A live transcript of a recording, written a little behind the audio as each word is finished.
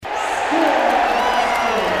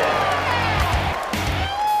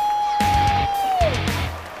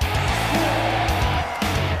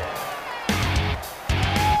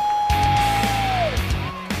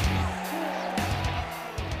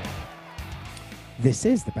This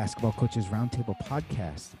is the Basketball Coaches Roundtable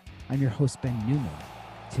podcast. I'm your host, Ben Newman.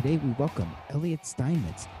 Today we welcome Elliot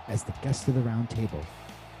Steinmetz as the guest of the roundtable.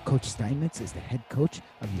 Coach Steinmetz is the head coach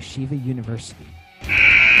of Yeshiva University.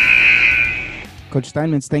 Coach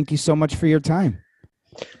Steinmetz, thank you so much for your time.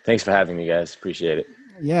 Thanks for having me, guys. Appreciate it.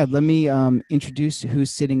 Yeah, let me introduce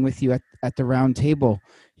who's sitting with you at the round table.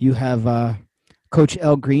 You have Coach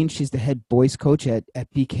Elle Green. She's the head boys coach at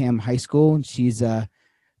BCAM High School. She's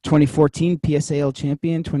 2014 PSAL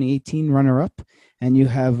champion, 2018 runner-up. And you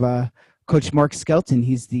have Coach Mark Skelton.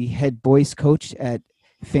 He's the head boys coach at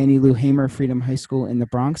Fannie Lou Hamer Freedom High School in the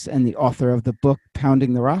Bronx and the author of the book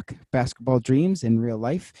Pounding the Rock, Basketball Dreams in Real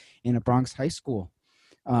Life in a Bronx High School.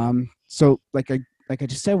 So like I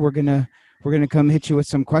just said, we're gonna come hit you with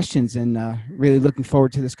some questions, and really looking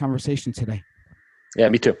forward to this conversation today. Yeah,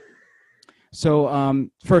 me too. So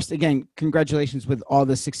first, again, congratulations with all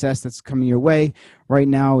the success that's coming your way. Right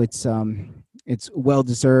now, it's well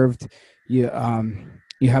deserved. You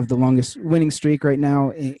have the longest winning streak right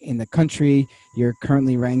now in the country. You're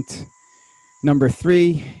currently ranked number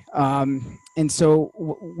 3. And so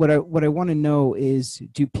what I want to know is,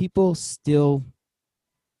 do people still,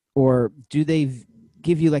 or do they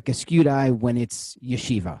give you like a skewed eye when it's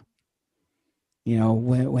yeshiva? You know,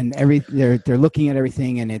 when they're looking at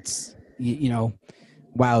everything and it's,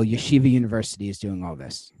 wow, Yeshiva University is doing all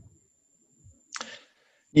this.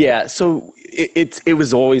 Yeah, so it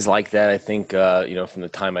was always like that. I think from the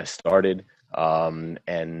time I started,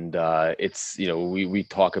 it's we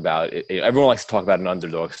talk about it. Everyone likes to talk about an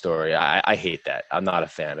underdog story. I hate that. I'm not a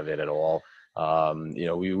fan of it at all.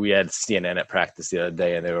 We had CNN at practice the other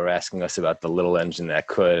day, and they were asking us about the little engine that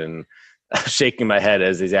could, and I'm shaking my head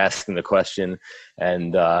as he's asking the question,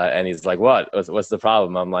 and he's like, what's the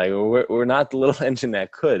problem? I'm like, we're not the little engine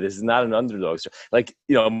that could. This is not an underdog story. Like,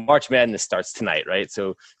 March Madness starts tonight, right?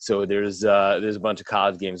 So there's a bunch of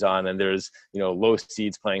college games on, and there's low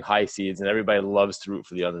seeds playing high seeds, and everybody loves to root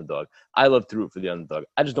for the underdog. I love to root for the underdog.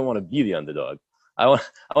 I just don't want to be the underdog. I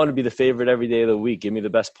want to be the favorite every day of the week. Give me the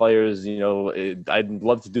best players. I'd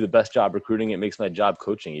love to do the best job recruiting. It makes my job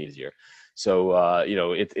coaching easier. So,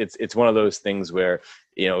 it's one of those things where,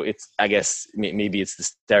 it's, I guess, maybe it's the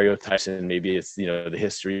stereotypes, and maybe it's, the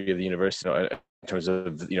history of the university in terms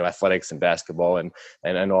of, athletics and basketball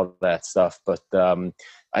and all that stuff. But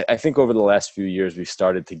I think over the last few years, we've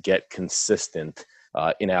started to get consistent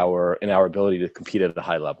in our ability to compete at a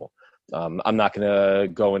high level. I'm not going to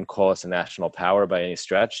go and call us a national power by any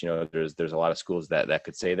stretch. There's a lot of schools that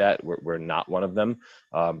could say that. We're not one of them.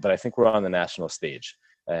 But I think we're on the national stage.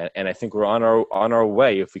 And I think we're on our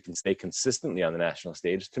way, if we can stay consistently on the national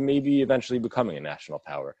stage, to maybe eventually becoming a national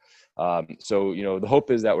power. So the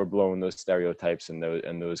hope is that we're blowing those stereotypes and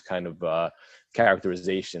those kind of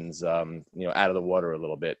characterizations, out of the water a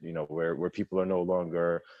little bit. Where people are no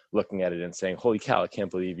longer looking at it and saying, "Holy cow, I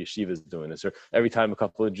can't believe Yeshiva is doing this." Or every time a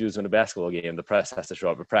couple of Jews win a basketball game, the press has to show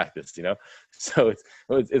up at practice. So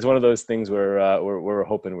it's one of those things where we're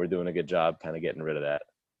hoping we're doing a good job, kind of getting rid of that.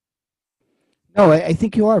 No, I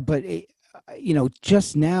think you are, but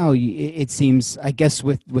just now it seems, I guess,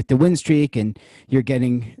 with the win streak and you're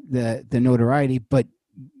getting the notoriety, but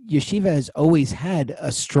Yeshiva has always had a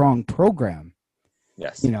strong program.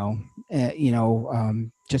 Yes.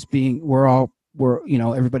 Just being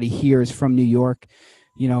everybody here is from New York.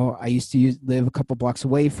 I used to live a couple blocks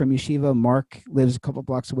away from Yeshiva. Mark lives a couple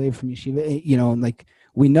blocks away from Yeshiva. Like,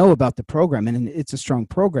 we know about the program, and it's a strong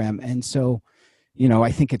program, and so.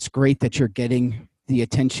 I think it's great that you're getting the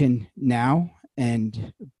attention now,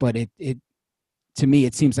 but it to me,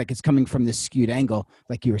 it seems like it's coming from this skewed angle,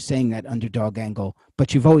 like you were saying, that underdog angle,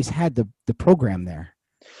 but you've always had the program there.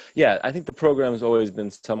 Yeah, I think the program has always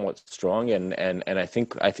been somewhat strong, and I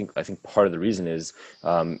think part of the reason is,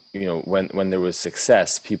 when there was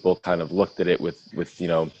success, people kind of looked at it with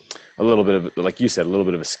a little bit of, like you said, a little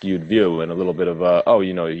bit of a skewed view, and a little bit of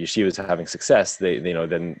Yeshiva's having success. Then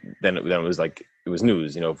it was like, it was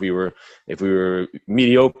news. If we were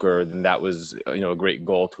mediocre, then that was a great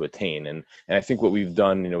goal to attain. And I think what we've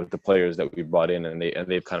done, with the players that we've brought in, and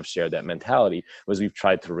they've kind of shared that mentality, was we've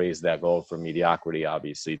tried to raise that goal from mediocrity,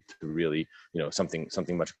 obviously, to really something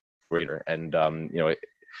much greater. And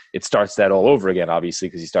it starts that all over again, obviously,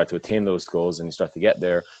 because you start to attain those goals and you start to get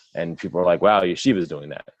there, and people are like, "Wow, Yeshiva's doing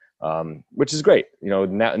that." Which is great.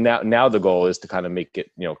 Now the goal is to kind of make it,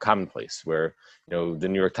 commonplace, where, the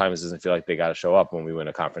New York Times doesn't feel like they got to show up when we win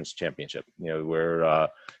a conference championship. We're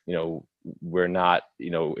not,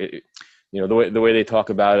 the way they talk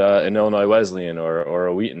about an Illinois Wesleyan or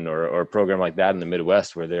a Wheaton or a program like that in the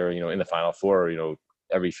Midwest, where they're, in the Final Four,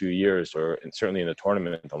 every few years, or certainly in the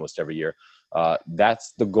tournament almost every year.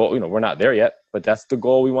 That's the goal. We're not there yet, but that's the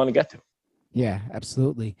goal we want to get to. Yeah,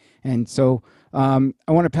 absolutely. And so I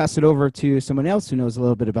want to pass it over to someone else who knows a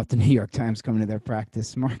little bit about the New York Times coming to their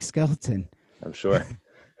practice, Mark Skeleton. I'm sure.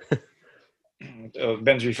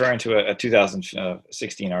 Ben's referring to a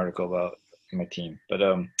 2016 article about my team. But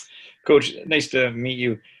Coach, nice to meet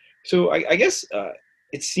you. So I guess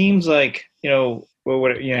it seems like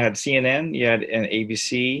what you had CNN, you had an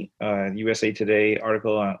ABC, USA Today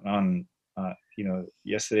article on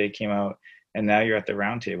yesterday came out, and now you're at the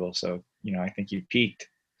roundtable. So I think you peaked.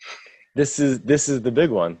 This is the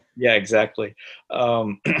big one. Yeah, exactly.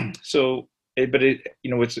 What's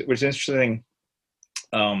interesting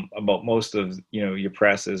about most of your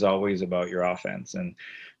press is always about your offense, and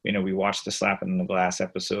we watched the slap in the glass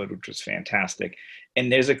episode, which was fantastic,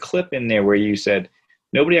 and there's a clip in there where you said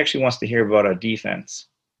nobody actually wants to hear about our defense.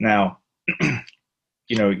 Now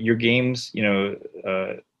your games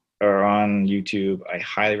are on YouTube. I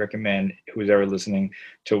highly recommend who's ever listening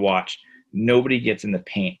to watch. Nobody gets in the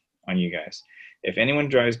paint on you guys. If anyone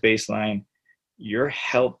drives baseline, your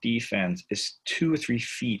help defense is 2 or 3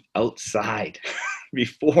 feet outside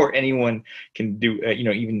before anyone can do,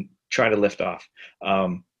 even try to lift off.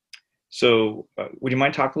 So would you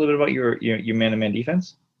mind talking a little bit about your man-to-man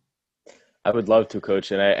defense? I would love to,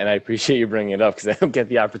 Coach, and I appreciate you bringing it up because I don't get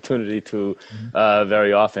the opportunity to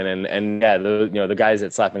very often. And yeah, the guys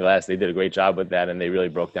at Slapping Glass, they did a great job with that, and they really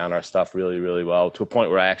broke down our stuff really, really well, to a point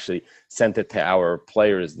where I actually sent it to our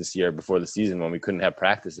players this year before the season when we couldn't have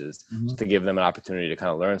practices, just to give them an opportunity to kind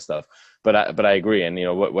of learn stuff. But I agree, and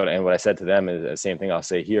what I said to them is the same thing I'll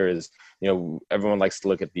say here is everyone likes to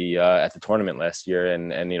look at the tournament last year,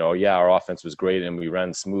 and our offense was great and we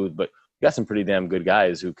ran smooth, but got some pretty damn good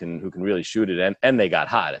guys who can really shoot it, and they got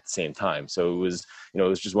hot at the same time. So it was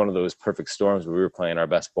just one of those perfect storms where we were playing our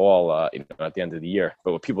best ball at the end of the year.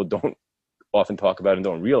 But what people don't often talk about and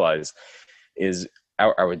don't realize is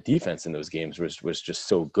our defense in those games was just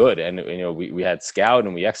so good. And we had scout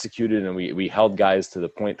and we executed and we held guys to the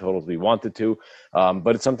point totals we wanted to.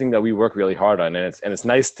 But it's something that we work really hard on, and it's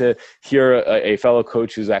nice to hear a fellow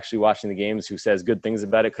coach who's actually watching the games who says good things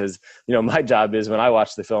about it, because my job is when I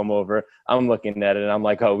watch the film over, I'm looking at it and I'm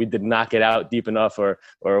like, oh, we did not get out deep enough, or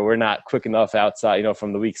we're not quick enough outside,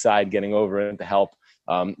 from the weak side getting over and to help.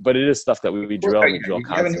 But it is stuff that we drill. We drill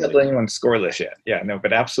constantly. You haven't had anyone scoreless yet. Yeah, no,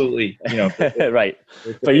 but absolutely, right.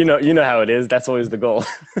 But you know how it is. That's always the goal.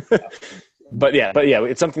 But yeah,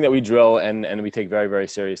 it's something that we drill and we take very, very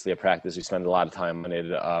seriously at practice. We spend a lot of time on it.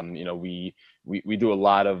 We do a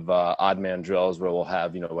lot of odd man drills where we'll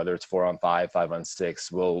have, whether it's 4-on-5,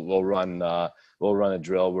 5-on-6, we'll run a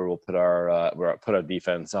drill where we'll put our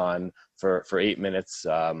defense on for 8 minutes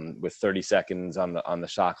with 30 seconds on the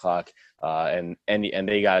shot clock, and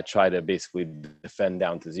they got to try to basically defend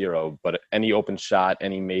down to 0. But any open shot,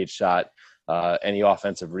 any made shot, any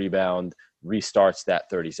offensive rebound restarts that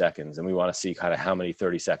 30 seconds. And we want to see kind of how many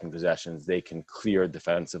 30-second possessions they can clear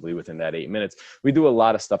defensively within that 8 minutes. We do a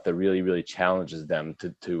lot of stuff that really, really challenges them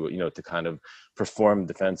to kind of perform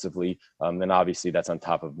defensively. And obviously that's on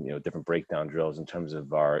top of, different breakdown drills in terms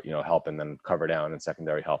of our, helping them cover down and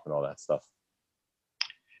secondary help and all that stuff.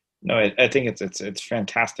 No, I think it's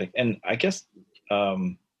fantastic. And I guess,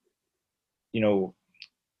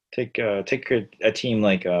 take a team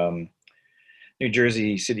like New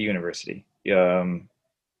Jersey City University.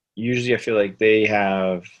 Usually I feel like they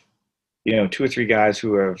have, 2 or 3 guys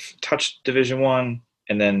who have touched Division I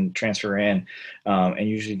and then transfer in, and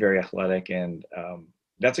usually very athletic. And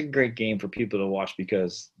that's a great game for people to watch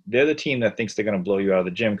because they're the team that thinks they're going to blow you out of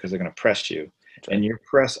the gym because they're going to press you. Right. And your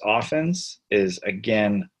press offense is,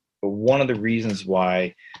 again, one of the reasons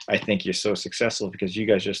why I think you're so successful, because you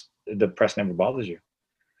guys the press never bothers you.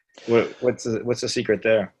 What's the secret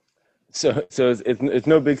there? So it's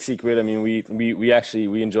no big secret. I mean, we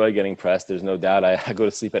enjoy getting pressed. There's no doubt. I go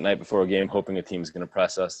to sleep at night before a game hoping a team's going to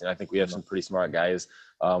press us. And I think we have some pretty smart guys.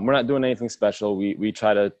 We're not doing anything special. We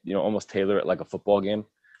try to, almost tailor it like a football game.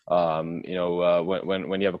 When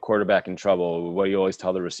you have a quarterback in trouble, what do you always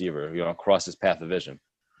tell the receiver? Cross his path of vision.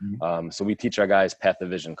 Mm-hmm. So we teach our guys path of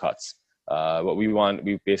vision cuts. What we want,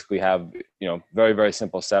 we basically have, very, very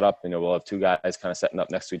simple setup. We'll have 2 guys kind of setting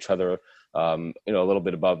up next to each other, a little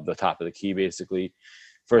bit above the top of the key, basically.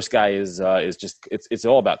 First guy is just, it's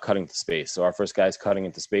all about cutting to space. So our first guy's cutting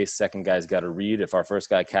into space. Second guy's got to read. If our first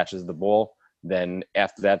guy catches the ball, then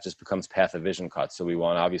after that just becomes path of vision cuts. So we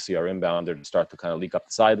want, obviously, our inbounder to start to kind of leak up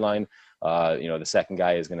the sideline. The second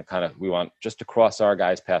guy is going to we want just to cross our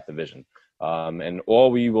guy's path of vision. And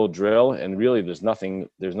all we will drill, and really there's no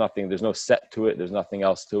set to it. There's nothing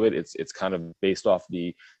else to it. It's kind of based off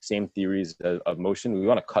the same theories of motion. We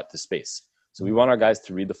want to cut to space. So we want our guys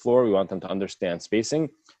to read the floor. We want them to understand spacing,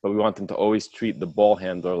 but we want them to always treat the ball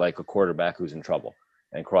handler like a quarterback who's in trouble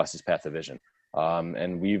and cross his path of vision.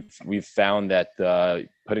 And we've found that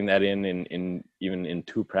putting that in even in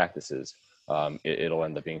 2 practices, it'll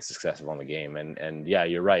end up being successful in the game. And yeah,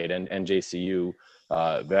 you're right. And JCU,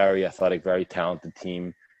 very athletic, very talented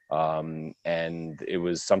team. And it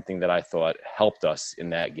was something that I thought helped us in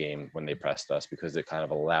that game when they pressed us, because it kind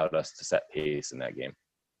of allowed us to set pace in that game.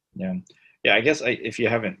 Yeah. Yeah. I guess if you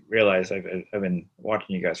haven't realized, I've been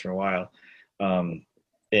watching you guys for a while.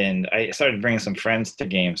 And I started bringing some friends to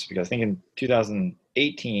games because I think in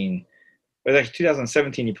 2018, it was actually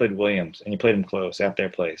 2017, you played Williams and you played them close at their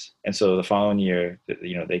place. And so the following year,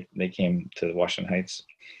 they came to Washington Heights,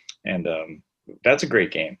 and that's a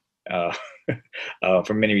great game.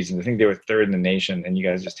 For many reasons. I think they were 3rd in the nation, and you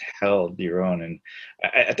guys just held your own. And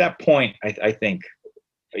at that point, I think,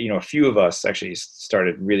 a few of us actually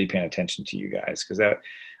started really paying attention to you guys, because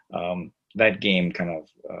that game kind of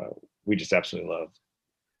we just absolutely loved.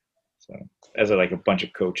 So as a bunch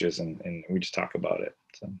of coaches, and we just talk about it.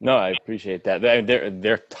 So. No, I appreciate that.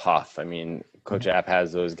 They're tough. I mean, Coach App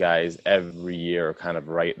has those guys every year, kind of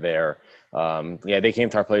right there. They came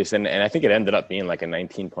to our place, and I think it ended up being like a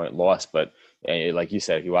 19-point loss. But like you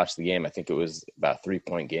said, if you watch the game, I think it was about a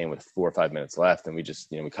 3-point game with 4 or 5 minutes left, and we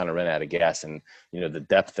just we kind of ran out of gas. And the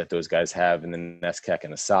depth that those guys have, and the NESCAC,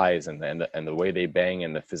 and the size, and the way they bang,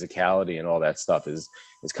 and the physicality, and all that stuff is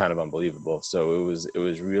kind of unbelievable. So it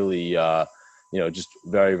was really just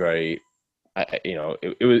very, very.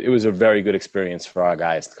 It was a very good experience for our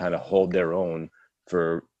guys to kind of hold their own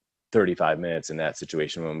for 35 minutes in that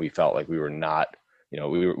situation when we felt like we were not, we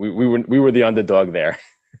were the underdog there.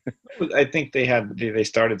 I think they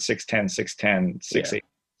started 6-10, 6-10, 6-8,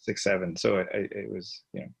 6-7. So it was,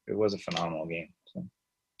 it was a phenomenal game.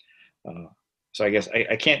 So I guess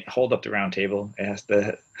I can't hold up the round table. It has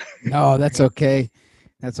to. No, that's okay.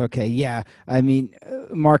 That's okay. Yeah. I mean,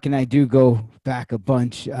 Mark and I do go back a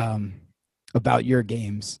bunch about your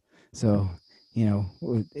games. So,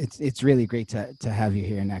 it's really great to have you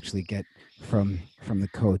here and actually get from the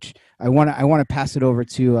coach. I want to pass it over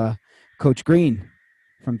to Coach Green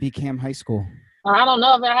from Beacam High School. I don't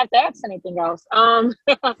know if I have to ask anything else.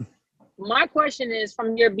 My question is,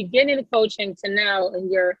 from your beginning of coaching to now,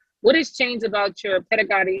 and what has changed about your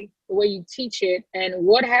pedagogy, the way you teach it, and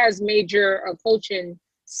what has made your coaching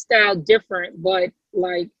style different, but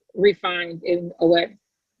refined in a way?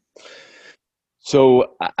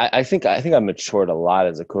 So I think I've matured a lot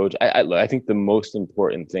as a coach. I think the most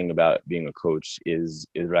important thing about being a coach is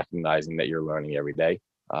recognizing that you're learning every day,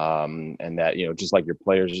 and that just like your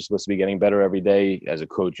players are supposed to be getting better every day, as a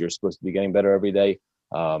coach you're supposed to be getting better every day.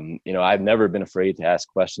 I've never been afraid to ask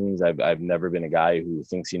questions. I've never been a guy who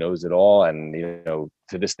thinks he knows it all, and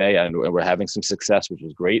to this day, and we're having some success, which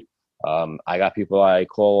is great. I got people I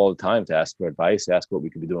call all the time to ask for advice, ask what we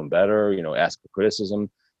could be doing better, ask for criticism.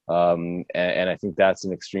 And I think that's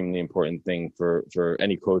an extremely important thing for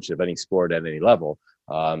any coach of any sport at any level.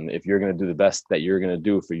 If you're going to do the best that you're going to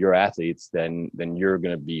do for your athletes, then you're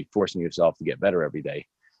going to be forcing yourself to get better every day.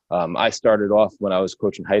 I started off when I was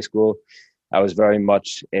coaching high school. I was very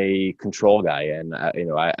much a control guy, and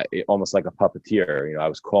I almost like a puppeteer. I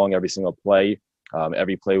was calling every single play.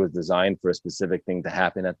 Every play was designed for a specific thing to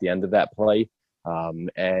happen at the end of that play.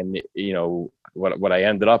 And what I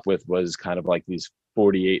ended up with was kind of like these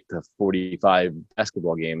 48 to 45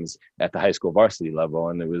 basketball games at the high school varsity level.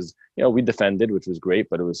 And it was, we defended, which was great,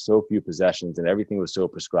 but it was so few possessions and everything was so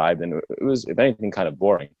prescribed. And it was, if anything, kind of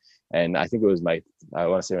boring. And I think it was my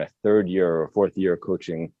 3rd year or 4th year of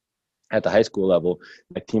coaching at the high school level.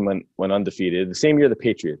 My team went undefeated. The same year the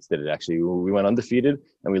Patriots did it, actually. We went undefeated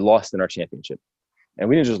and we lost in our championship. And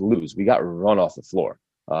we didn't just lose, we got run off the floor.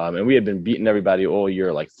 And we had been beating everybody all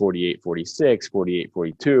year, like 48, 46, 48,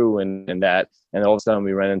 42, and all of a sudden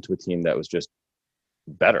we ran into a team that was just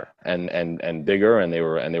better and bigger, and they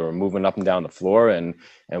were moving up and down the floor, and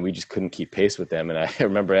we just couldn't keep pace with them. And I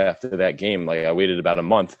remember after that game, I waited about a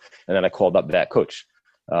month, and then I called up that coach,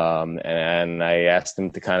 and I asked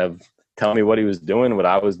him to kind of tell me what he was doing, what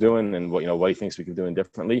I was doing, and what he thinks we could do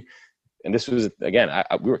differently. And this was, again,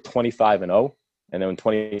 we were 25-0. And then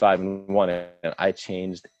 25-1, and I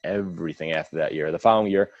changed everything after that year. The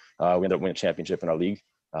following year, we ended up winning a championship in our league.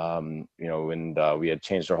 And we had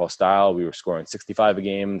changed our whole style. We were scoring 65 a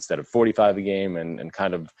game instead of 45 a game, and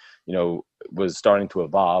kind of, was starting to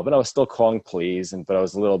evolve. And I was still calling plays, but I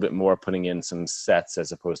was a little bit more putting in some sets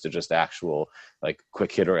as opposed to just actual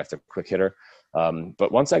quick hitter after quick hitter.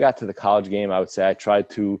 But once I got to the college game, I would say I tried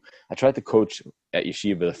to coach at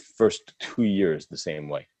Yeshiva the first 2 years the same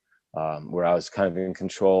way. where I was kind of in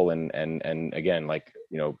control and again, like,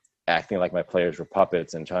 acting like my players were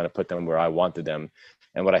puppets and trying to put them where I wanted them.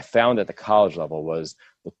 And what I found at the college level was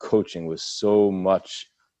the coaching was so much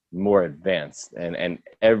more advanced. And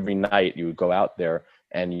every night you would go out there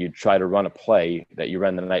and you'd try to run a play that you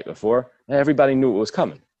ran the night before, and everybody knew it was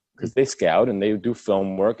coming because they scout and they do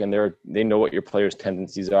film work, and they know what your players'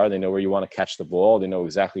 tendencies are. They know where you want to catch the ball. They know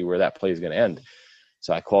exactly where that play is going to end.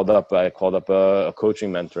 So I called up a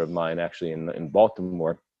coaching mentor of mine actually in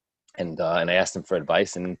Baltimore, and I asked him for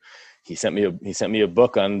advice, and he sent me a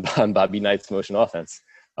book on Bobby Knight's motion offense.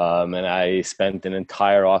 And I spent an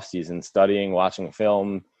entire offseason studying, watching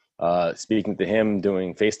film, speaking to him,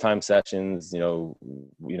 doing FaceTime sessions,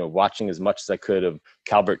 watching as much as I could of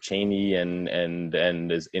Calbert Cheney and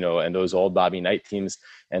as, and those old Bobby Knight teams.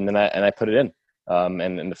 And then I put it in.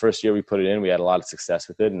 And in the first year we put it in, we had a lot of success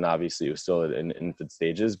with it. And obviously it was still in infant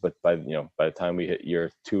stages, but by the time we hit year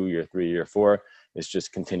 2, year 3, year 4, it's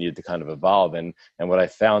just continued to kind of evolve. And what I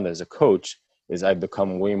found as a coach is I've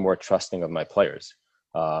become way more trusting of my players.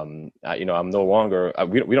 I'm no longer,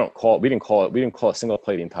 we didn't call a single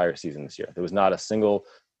play the entire season this year. There was not a single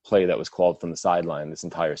play that was called from the sideline this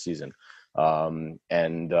entire season. And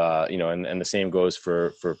the same goes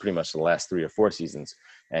for pretty much the last 3 or 4 seasons.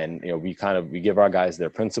 And, we give our guys their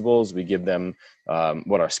principles. We give them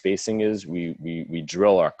what our spacing is. We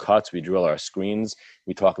drill our cuts. We drill our screens.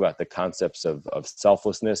 We talk about the concepts of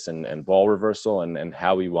selflessness and ball reversal and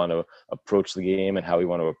how we want to approach the game and how we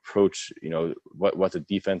want to approach, what the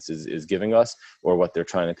defense is giving us or what they're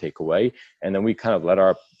trying to take away. And then we kind of let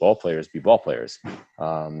our ball players be ball players.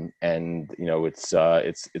 It's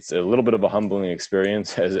a little bit of a humbling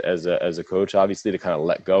experience as a coach, obviously, to kind of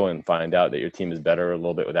let go and find out that your team is better a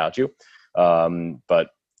little bit without you. But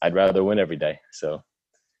I'd rather win every day. So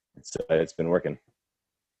it's been working.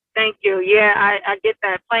 Thank you. Yeah, I get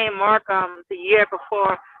that. Playing Mark the year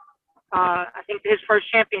before, I think his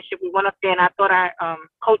first championship, we went up there and I thought I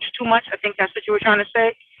coached too much. I think that's what you were trying to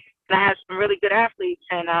say. And I had some really good athletes.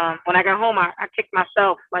 And when I got home, I kicked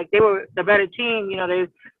myself. Like, they were the better team. They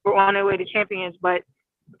were on their way to champions. But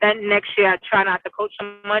then next year, I tried not to coach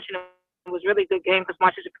so much. And it was really a good game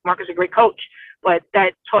because Mark is a great coach. But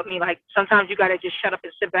that taught me, like, sometimes you got to just shut up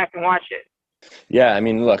and sit back and watch it. Yeah, I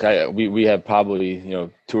mean, look, we have probably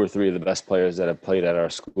 2 or 3 of the best players that have played at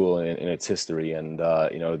our school in its history, and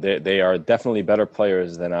they are definitely better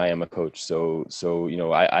players than I am a coach. So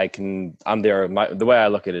I'm there. The way I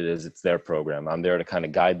look at it is it's their program. I'm there to kind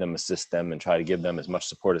of guide them, assist them, and try to give them as much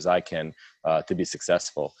support as I can to be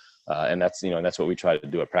successful. And that's what we try to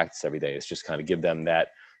do at practice every day. Is just kind of give them that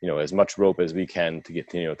as much rope as we can to get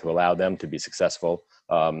to allow them to be successful.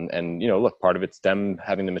 Look, part of it's them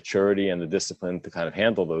having the maturity and the discipline to kind of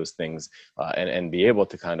handle those things and be able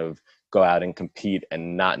to kind of go out and compete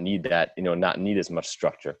and not need that, not need as much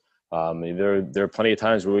structure. There are plenty of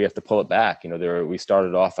times where we have to pull it back. We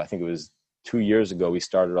started off, I think it was 2 years ago, we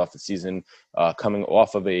started off the season coming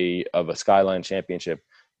off of a Skyline championship,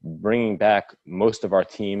 bringing back most of our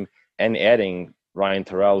team and adding Ryan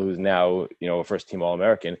Terrell, who's now, a first team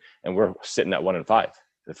All-American, and we're sitting at 1-5.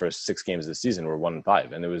 The first 6 games of the season were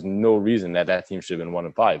 1-5, and there was no reason that team should have been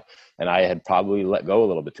 1-5. And I had probably let go a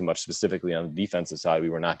little bit too much, specifically on the defensive side. We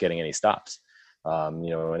were not getting any stops.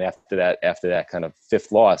 And after that kind of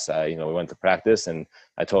 5th loss, we went to practice and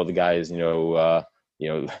I told the guys,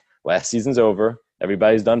 last season's over.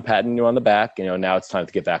 Everybody's done patting you on the back. Now it's time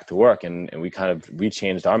to get back to work. And we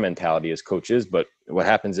changed our mentality as coaches. But what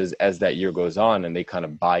happens is as that year goes on and they kind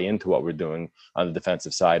of buy into what we're doing on the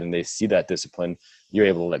defensive side and they see that discipline, you're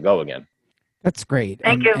able to let go again. That's great.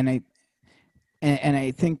 Thank you. And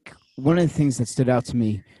I think one of the things that stood out to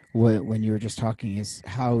me when you were just talking is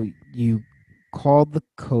how you called the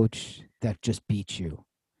coach that just beat you.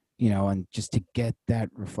 And just to get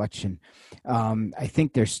that reflection. I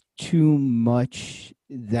think there's too much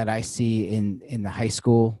that I see in the high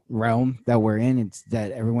school realm that we're in. It's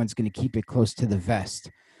that everyone's going to keep it close to the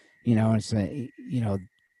vest, it's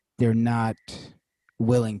they're not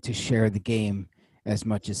willing to share the game as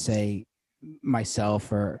much as, say,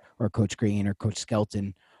 myself or Coach Green or Coach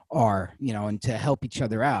Skelton are, and to help each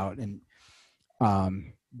other out. And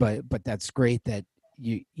but that's great that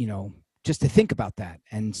just to think about that.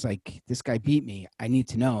 And it's like, this guy beat me. I need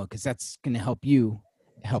to know, because that's going to help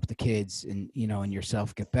the kids and, and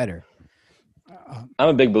yourself get better. I'm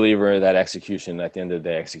a big believer that execution, at the end of the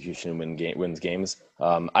day, execution wins games.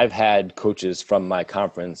 I've had coaches from my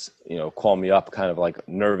conference, call me up kind of like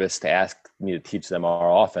nervous to ask me to teach them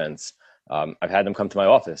our offense. I've had them come to my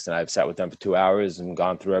office and I've sat with them for 2 hours and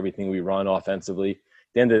gone through everything we run offensively. At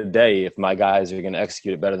the end of the day, if my guys are going to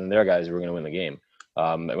execute it better than their guys, we're going to win the game.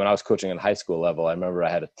 When I was coaching in high school level, I remember I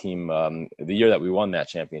had a team the year that we won that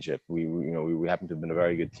championship. We happened to have been a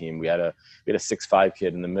very good team. We had a 6'5"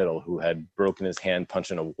 kid in the middle who had broken his hand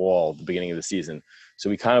punching a wall at the beginning of the season. So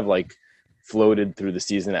we kind of like floated through the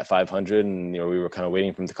season at 500, and we were kind of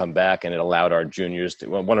waiting for him to come back, and it allowed our juniors to,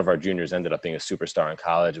 well, one of our juniors ended up being a superstar in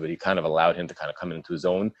college, but he kind of allowed him to kind of come into his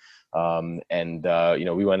own. We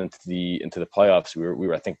went into the playoffs. We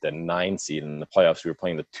were I think the 9 seed in the playoffs. We were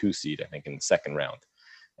playing the 2 seed, I think, in the second round.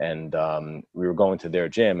 And we were going to their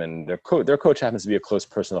gym, and their coach happens to be a close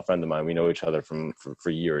personal friend of mine. We know each other for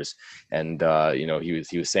years. And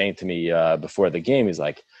he was saying to me before the game, he's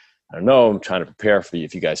like, I don't know, I'm trying to prepare for you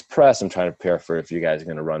if you guys press. I'm trying to prepare for if you guys are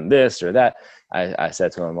going to run this or that. I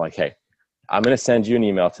said to him, I'm like, hey, I'm going to send you an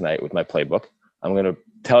email tonight with my playbook. I'm going to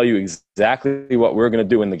tell you exactly what we're going to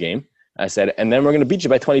do in the game. I said, and then we're going to beat you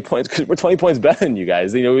by 20 points because we're 20 points better than you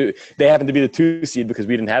guys. They happen to be the 2 seed because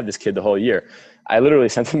we didn't have this kid the whole year. I literally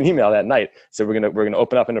sent him an email that night. So we're going to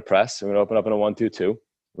open up in a press. We're going to open up in a 1-2-2.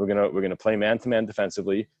 We're going to play man-to-man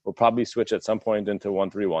defensively. We'll probably switch at some point into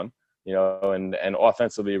 1-3-1. And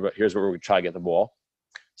offensively, here's where we try to get the ball.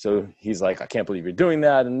 So he's like, I can't believe you're doing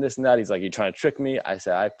that and this and that. He's like, you're trying to trick me. I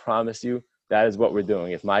said, I promise you that is what we're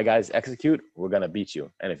doing. If my guys execute, we're going to beat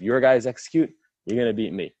you. And if your guys execute, you're going to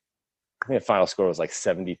beat me. I think the final score was like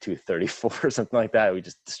 72-34 or something like that. We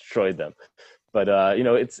just destroyed them. But,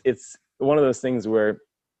 it's one of those things where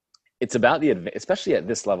it's about especially at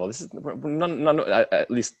this level. This is none, at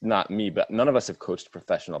least not me, but none of us have coached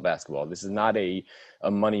professional basketball. This is not a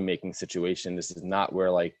money-making situation. This is not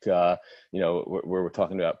where where we're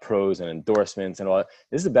talking about pros and endorsements and all that.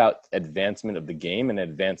 This is about advancement of the game and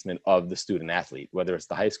advancement of the student athlete, whether it's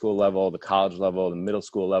the high school level, the college level, the middle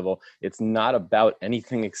school level. It's not about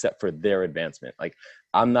anything except for their advancement. Like,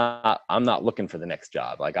 I'm not looking for the next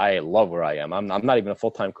job. Like, I love where I am. I'm not even a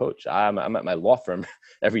full-time coach. I'm at my law firm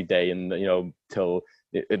every day, and till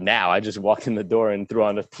now I just walk in the door and throw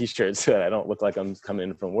on a t-shirt so that I don't look like I'm coming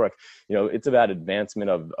in from work. It's about advancement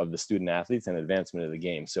of the student athletes and advancement of the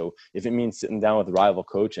game. So if it means sitting down with the rival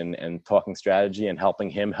coach and talking strategy and helping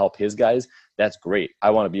him help his guys, that's great. I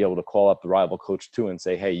want to be able to call up the rival coach too and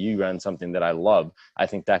say, hey, you ran something that I love. I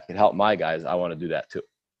think that could help my guys. I want to do that too.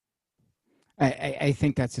 I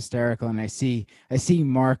think that's hysterical, and I see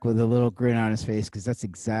Mark with a little grin on his face because that's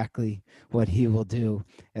exactly what he will do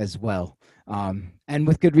as well, and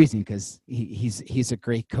with good reason because he's a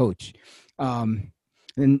great coach. And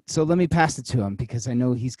so let me pass it to him because I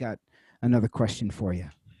know he's got another question for you.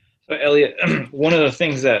 So Elliot, one of the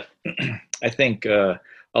things that I think a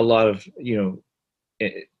lot of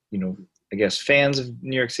I guess fans of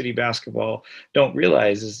New York City basketball don't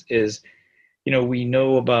realize is we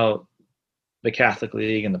know about the Catholic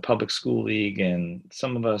League and the public school league, and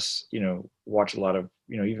some of us, watch a lot of,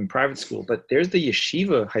 even private school, but there's the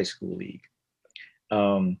Yeshiva high school league.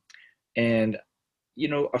 And,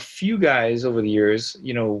 a few guys over the years,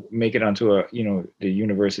 make it onto the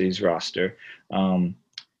university's roster.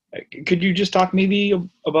 Could you just talk maybe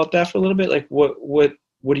about that for a little bit? Like what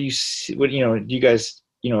do you see, do you guys,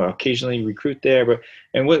 occasionally recruit there,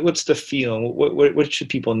 and what's the feel? What should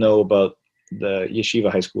people know about the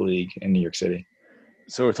Yeshiva High School League in New York City?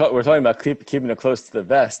 So we're talking about keeping it close to the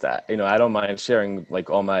vest. I don't mind sharing like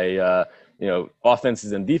all my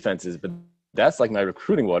offenses and defenses, but that's like my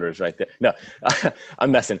recruiting waters right there. No,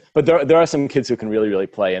 I'm messing. But there are some kids who can really, really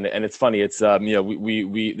play, and it's funny. It's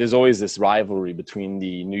we there's always this rivalry between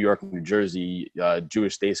the New York, New Jersey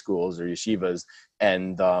Jewish day schools or yeshivas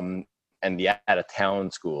and the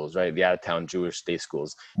out-of-town schools, right? The out-of-town Jewish day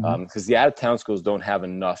schools, because the out-of-town schools don't have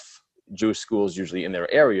enough Jewish schools usually in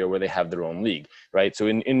their area where they have their own league, right? So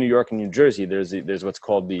in New York and New Jersey, there's what's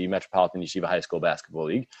called the Metropolitan Yeshiva High School Basketball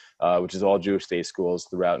League, which is all Jewish day schools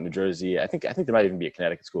throughout New Jersey. I think there might even be a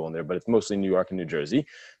Connecticut school in there, but it's mostly New York and New Jersey.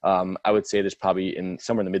 I would say there's probably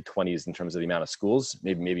somewhere in the mid-20s in terms of the amount of schools,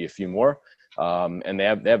 maybe a few more. And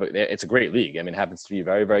it's a great league. I mean, it happens to be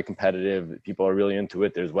very, very competitive. People are really into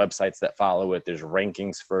it. There's websites that follow it. There's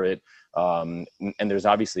rankings for it. And there's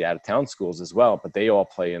obviously out-of-town schools as well, but they all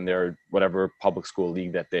play in their whatever public school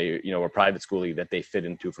league that they, or private school league that they fit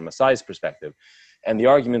into from a size perspective. And the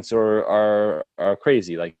arguments are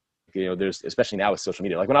crazy. Like, there's, especially now with social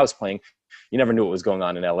media, like when I was playing, you never knew what was going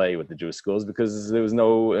on in LA with the Jewish schools because there was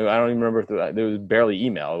no, I don't even remember if there was barely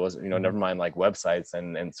email. It wasn't, never mind like websites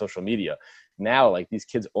and social media. Now, like these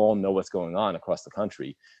kids all know what's going on across the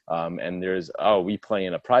country. And there's, we play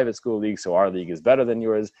in a private school league, so our league is better than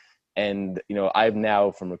yours. And, I've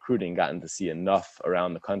now from recruiting gotten to see enough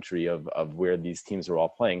around the country of where these teams are all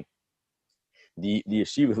playing. The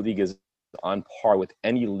Yeshiva League is on par with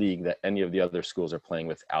any league that any of the other schools are playing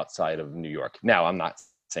with outside of New York. Now, I'm not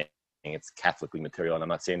saying it's Catholic League material, and I'm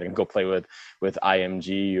not saying they're going to go play with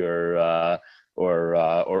IMG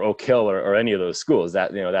or Oak Hill or any of those schools.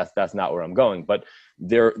 That, that's not where I'm going. But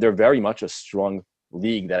they're very much a strong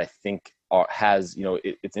league that I think has,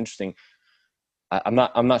 it's interesting. I'm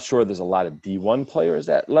not sure there's a lot of D1 players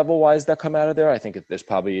at level wise that come out of there. I think there's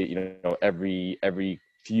probably, every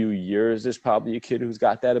few years there's probably a kid who's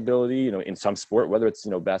got that ability, in some sport, whether it's,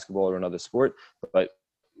 basketball or another sport. But,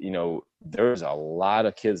 there's a lot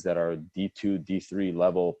of kids that are D2, D3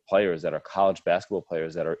 level players that are college basketball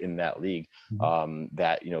players that are in that league,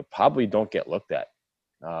 that, probably don't get looked at,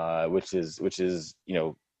 which is,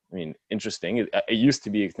 interesting. It used to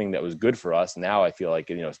be a thing that was good for us. Now I feel like,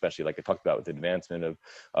 especially like I talked about with the advancement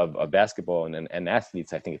of basketball and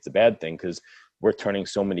athletes, I think it's a bad thing because we're turning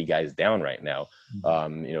so many guys down right now,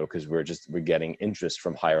 because we're getting interest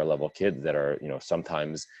from higher level kids that are,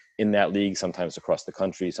 sometimes in that league, sometimes across the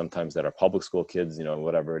country, sometimes that are public school kids,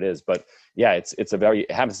 whatever it is. But yeah, it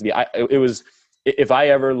happens to be, if I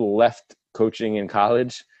ever left coaching in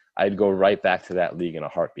college, I'd go right back to that league in a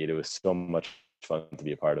heartbeat. It was so much fun to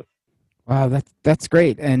be a part of. Wow, that's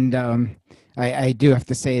great. And I do have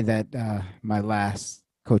to say that my last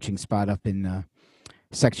coaching spot up in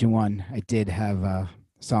Section 1, I did have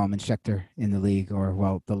Solomon Schechter in the league,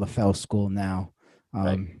 or the LaFell School now.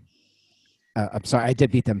 Right. I'm sorry, I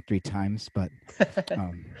did beat them 3 times, but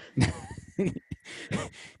I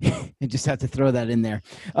just have to throw that in there.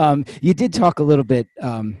 You did talk a little bit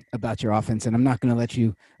about your offense, and I'm not going to let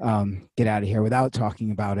you get out of here without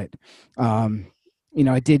talking about it.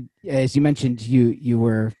 I did, as you mentioned, you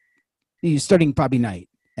were studying Bobby Knight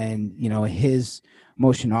and, his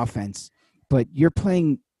motion offense, but you're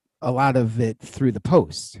playing a lot of it through the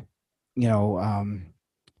post.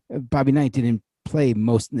 Bobby Knight didn't play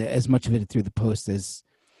as much of it through the post as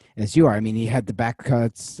you are. I mean, he had the back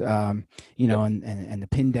cuts, and the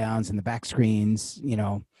pin downs and the back screens,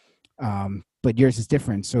 but yours is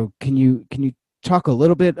different. So can you talk a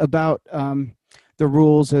little bit about the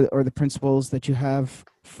rules or the principles that you have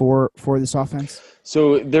for this offense?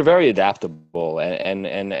 So they're very adaptable,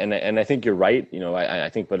 and I think you're right. I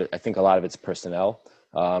think a lot of it's personnel.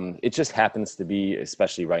 It just happens to be,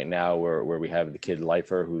 especially right now, where we have the kid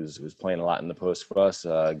Leifer, who's playing a lot in the post for us,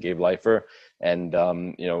 Gabe Leifer, and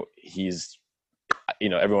he's,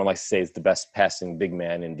 everyone likes to say he's the best passing big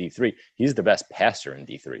man in D3. He's the best passer in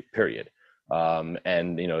D3, period. And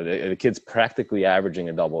the kid's practically averaging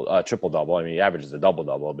a triple double. I mean, he averages a double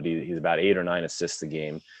double, but he's about 8 or 9 assists a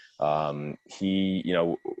game.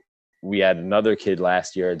 We had another kid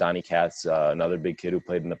last year, Donnie Katz, another big kid who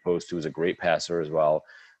played in the post, who was a great passer as well.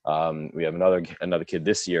 We have another kid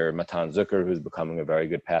this year, Matan Zucker, who's becoming a very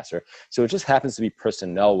good passer. So it just happens to be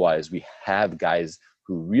personnel-wise, we have guys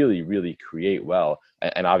who really, really create well.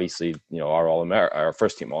 And obviously, our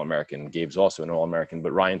first team All-American, Gabe's also an All-American,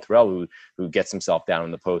 but Ryan Terrell, who gets himself down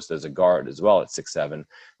in the post as a guard as well at 6'7",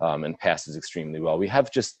 and passes extremely well. We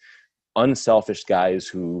have just unselfish guys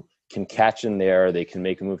who can catch in there. They can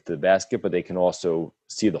make a move to the basket, but they can also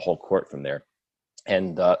see the whole court from there.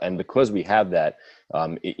 And because we have that,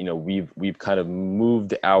 we've kind of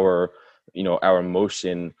moved our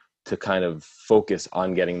motion to kind of focus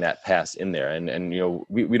on getting that pass in there. And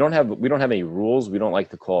we don't have any rules. We don't like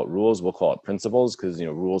to call it rules. We'll call it principles, because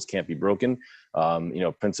rules can't be broken.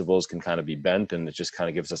 Principles can kind of be bent, and it just kind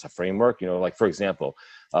of gives us a framework. Like, for example,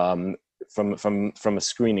 from a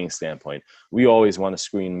screening standpoint, we always want to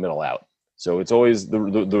screen middle out. So it's always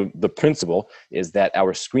the principle is that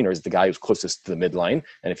our screener is the guy who's closest to the midline.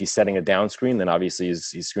 And if he's setting a down screen, then obviously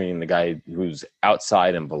he's screening the guy who's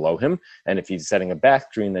outside and below him. And if he's setting a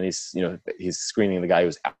back screen, then he's screening the guy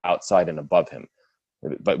who's outside and above him.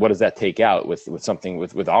 But what does that take out with something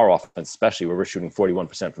with our offense, especially where we're shooting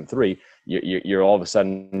 41% from 3? You're all of a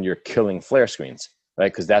sudden you're killing flare screens,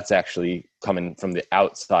 right? Because that's actually coming from the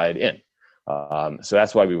outside in. So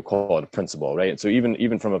that's why we would call it a principle, right? And so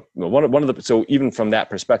even from even from that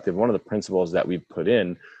perspective, one of the principles that we've put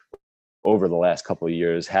in over the last couple of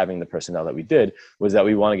years, having the personnel that we did, was that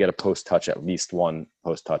we want to get a post touch, at least one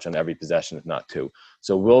post touch on every possession, if not 2.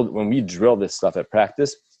 So when we drill this stuff at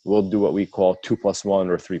practice, we'll do what we call 2+1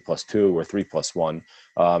 or 3+2 or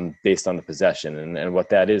 3+1 based on the possession. And what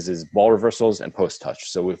that is ball reversals and post touch.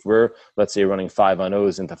 So if we're, let's say, running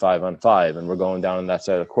 5-on-0s into 5-on-5 and we're going down on that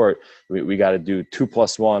side of the court, we got to do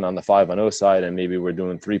 2+1 on the 5-on-0 side, and maybe we're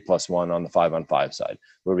doing 3+1 on the 5-on-5 side,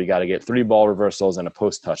 where we got to get 3 ball reversals and a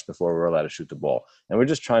post touch before we're allowed to shoot the ball. And we're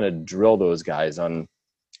just trying to drill those guys on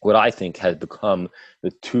what I think has become the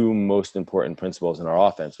 2 most important principles in our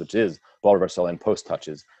offense, which is ball reversal and post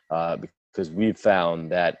touches, because we've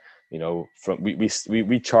found that, you know, from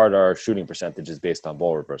we chart our shooting percentages based on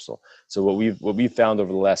ball reversal. So what we've found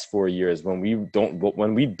over the last 4 years, when we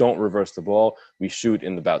don't reverse the ball, we shoot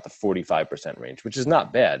in about the 45% range, which is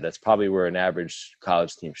not bad. That's probably where an average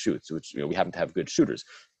college team shoots, which, you know, we happen to have good shooters.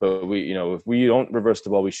 But we, you know, if we don't reverse the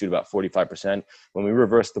ball, we shoot about 45%. When we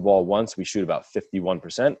reverse the ball once, we shoot about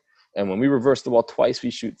 51%. And when we reverse the ball twice, we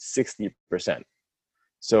shoot 60%.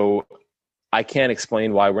 So I can't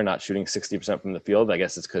explain why we're not shooting 60% from the field. I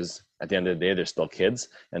guess it's because at the end of the day, they're still kids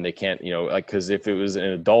and they can't, you know, like, because if it was an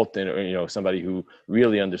adult and, or, you know, somebody who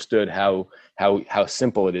really understood how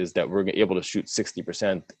simple it is that we're able to shoot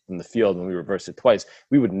 60% from the field when we reverse it twice,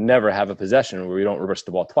 we would never have a possession where we don't reverse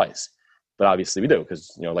the ball twice. But obviously we do,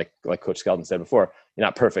 because, you know, like Coach Skelton said before, you're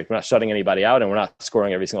not perfect. We're not shutting anybody out and we're not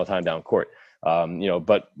scoring every single time down court. You know,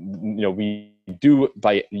 but, you know, we do,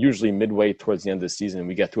 by usually midway towards the end of the season,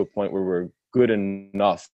 we get to a point where we're good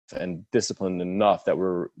enough and disciplined enough that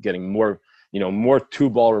we're getting more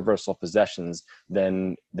 2-ball reversal possessions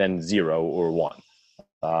than 0 or 1.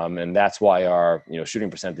 And that's why our, you know, shooting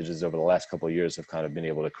percentages over the last couple of years have kind of been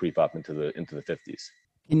able to creep up into the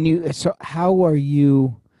 50s. So how are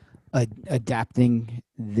you adapting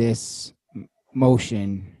this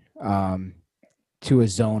motion to a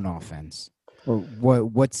zone offense? Or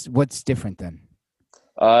what's different then?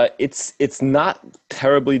 It's not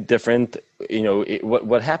terribly different. You know,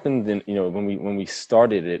 what happened in, you know, when we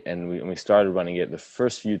started it and when we started running it, the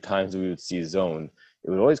first few times we would see zone, it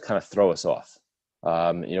would always kind of throw us off.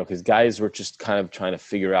 You know, because guys were just kind of trying to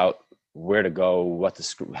figure out where to go,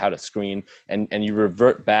 how to screen, and you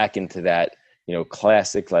revert back into that, you know,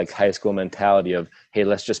 classic like high school mentality of, hey,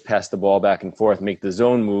 let's just pass the ball back and forth, make the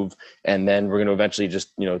zone move, and then we're going to eventually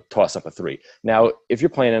just, you know, toss up a 3. Now, if you're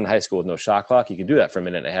playing in high school with no shot clock, you can do that for a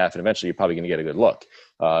minute and a half, and eventually you're probably going to get a good look.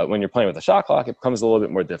 When you're playing with a shot clock, it becomes a little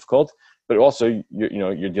bit more difficult, but also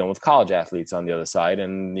you're dealing with college athletes on the other side,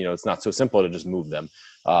 and, you know, it's not so simple to just move them.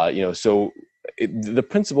 You know, so the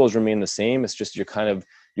principles remain the same. It's just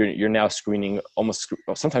you're now screening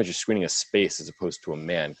sometimes you're screening a space as opposed to a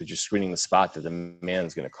man, because you're screening the spot that the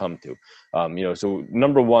man's going to come to. You know, so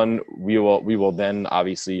number one, we will then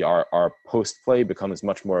obviously our post play becomes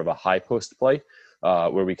much more of a high post play,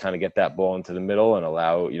 where we kind of get that ball into the middle and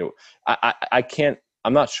allow, you know,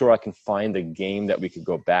 I'm not sure I can find a game that we could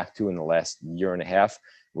go back to in the last year and a half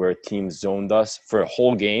where a team zoned us for a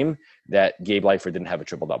whole game that Gabe Lightford didn't have a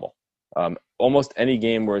triple-double. Almost any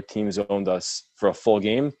game where a team zoned us for a full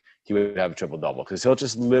game, he would have a triple-double, because he'll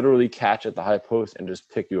just literally catch at the high post and just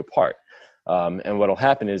pick you apart. And what'll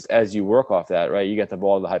happen is, as you work off that, right, you get the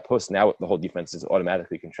ball at the high post. Now the whole defense is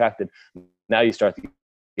automatically contracted. Now you start to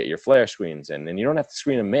get your flare screens in, and you don't have to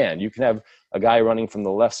screen a man. You can have a guy running from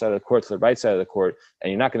the left side of the court to the right side of the court,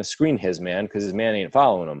 and you're not going to screen his man because his man ain't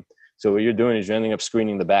following him. So what you're doing is you're ending up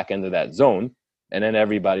screening the back end of that zone, and then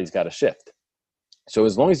everybody's got to shift. So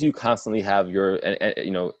as long as you constantly have your,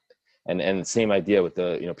 you know, and the same idea with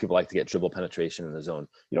the, you know, people like to get dribble penetration in the zone.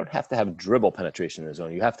 You don't have to have dribble penetration in the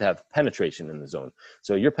zone. You have to have penetration in the zone.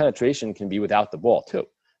 So your penetration can be without the ball too.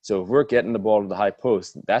 So if we're getting the ball to the high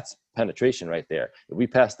post, that's penetration right there. If we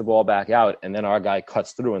pass the ball back out and then our guy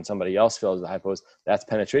cuts through and somebody else fills the high post, that's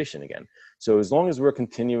penetration again. So as long as we're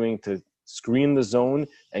continuing to screen the zone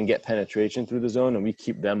and get penetration through the zone, and we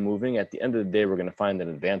keep them moving, at the end of the day, we're going to find an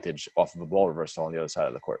advantage off of a ball reversal on the other side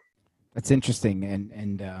of the court. That's interesting.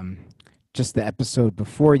 And just the episode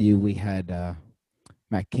before you, we had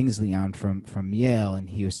Matt Kingsley on from Yale, and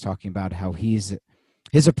he was talking about how his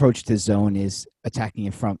approach to zone is attacking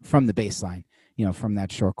it from the baseline, you know, from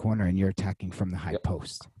that short corner, and you're attacking from the high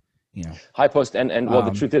post. You know, high post and well,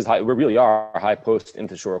 the truth is, we really are high post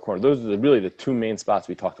into short corner. Those are really the two main spots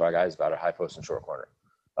we talk to our guys about, are high post and short corner.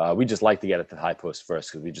 We just like to get at the high post first,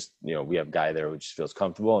 because we just, you know, we have a guy there who just feels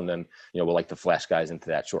comfortable, and then, you know, we'll like to flash guys into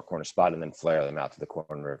that short corner spot and then flare them out to the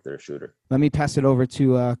corner if they're a shooter. Let me pass it over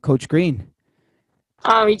to Coach Green.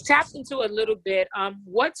 You tapped into a little bit.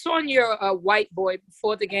 What's on your whiteboard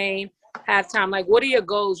before the game, halftime? Like, what are your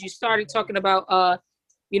goals? You started talking about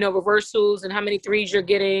you know, reversals and how many threes you're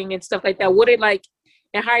getting and stuff like that. What did, like,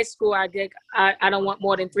 in high school, I don't want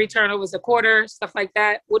more than 3 turnovers a quarter, stuff like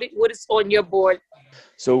that. What is on your board?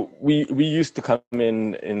 So we used to come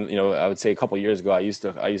in, you know, I would say a couple of years ago, I used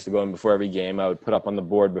to go in before every game. I would put up on the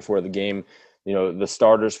board before the game, you know, the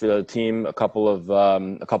starters for the team, a couple of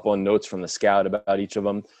notes from the scout about each of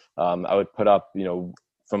them. I would put up, you know,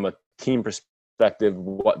 from a team perspective, perspective,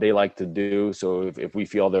 what they like to do. So if we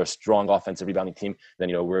feel they're a strong offensive rebounding team, then,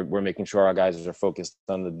 you know, we're making sure our guys are focused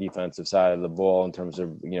on the defensive side of the ball in terms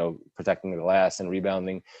of, you know, protecting the glass and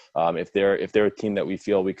rebounding. If they're a team that we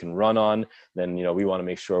feel we can run on, then, you know, we want to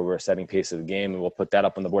make sure we're setting pace of the game, and we'll put that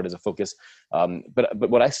up on the board as a focus. But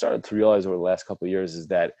what I started to realize over the last couple of years is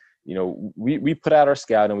that, you know, we put out our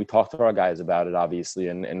scout and we talk to our guys about it, obviously.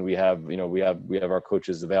 And we have, you know, we have our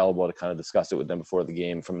coaches available to kind of discuss it with them before the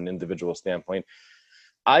game from an individual standpoint.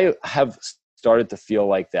 I have started to feel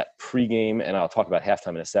like that pregame, and I'll talk about halftime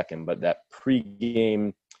in a second, but that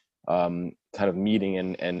pregame kind of meeting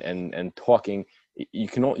and talking, you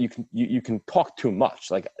can talk too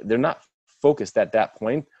much. Like, they're not focused at that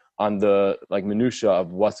point on the like minutia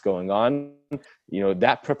of what's going on. You know,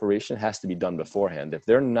 that preparation has to be done beforehand. If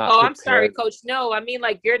they're not I'm sorry, coach. No, I mean,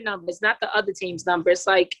 like, your numbers, not the other team's numbers,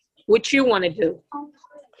 like what you want to do.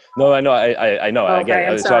 No, I know. I know. Okay, I get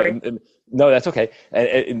it. I'm sorry. No, that's okay.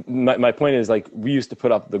 And my point is, like, we used to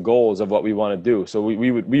put up the goals of what we want to do. So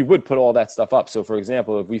we would put all that stuff up. So for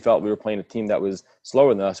example, if we felt we were playing a team that was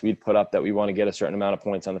slower than us, we'd put up that we want to get a certain amount of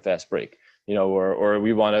points on the fast break. You know, or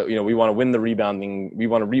we want to, you know, we want to win the rebounding. We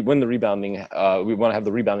want to win the rebounding. We want to have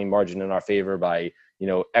the rebounding margin in our favor by, you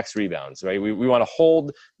know, X rebounds, right? We want to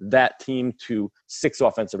hold that team to 6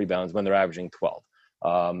 offensive rebounds when they're averaging 12.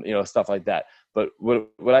 You know, stuff like that. But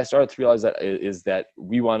what I started to realize is that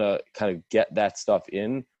we want to kind of get that stuff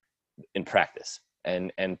in practice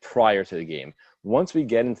and prior to the game. Once we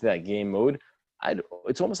get into that game mode,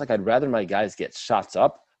 it's almost like I'd rather my guys get shots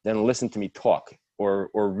up than listen to me talk or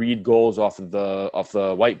read goals off the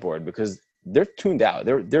whiteboard, because they're tuned out.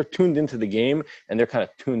 They're tuned into the game, and they're kind of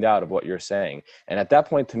tuned out of what you're saying. And at that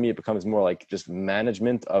point, to me, it becomes more like just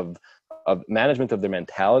management of their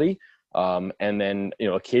mentality. And then, you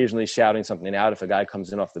know, occasionally shouting something out if a guy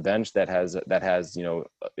comes in off the bench that has, you know,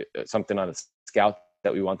 something on his scout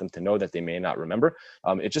that we want them to know that they may not remember.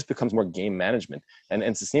 It just becomes more game management. And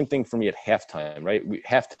it's the same thing for me at halftime, right?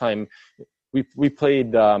 We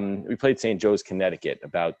played St. Joe's, Connecticut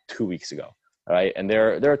about 2 weeks ago. All right. And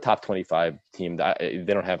they're a top 25 team. They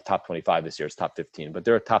don't have top 25 this year. It's top 15, but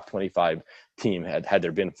they're a top 25 team had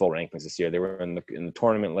there been full rankings this year. They were in the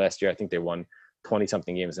tournament last year. I think they won 20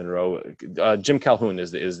 something games in a row. Jim Calhoun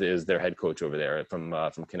is their head coach over there from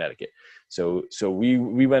Connecticut. So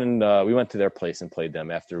we went to their place and played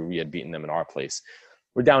them after we had beaten them in our place.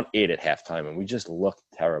 We're down 8 at halftime, and we just looked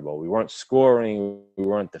terrible. We weren't scoring. We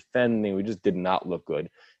weren't defending. We just did not look good.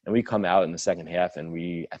 And we come out in the second half, and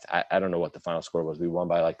I don't know what the final score was. We won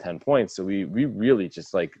by like 10 points. So we really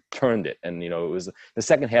just like turned it. And, you know, it was the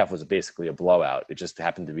second half was basically a blowout. It just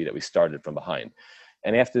happened to be that we started from behind.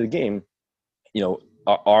 And after the game, you know,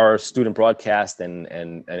 our student broadcast and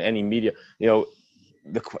any media, you know,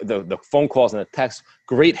 the phone calls and the texts,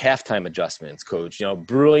 great halftime adjustments, coach, you know,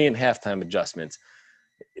 brilliant halftime adjustments.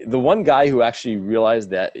 The one guy who actually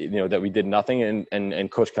realized that, you know, that we did nothing,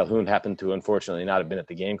 and Coach Calhoun happened to unfortunately not have been at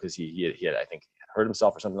the game because he had, I think, hurt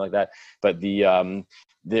himself or something like that. But their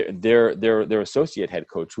associate head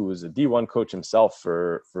coach, who was a D1 coach himself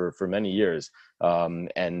for many years, you know,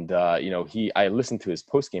 I listened to his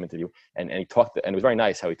post game interview, and he talked, and it was very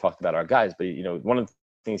nice how he talked about our guys. But, you know, one of the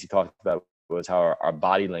things he talked about was how our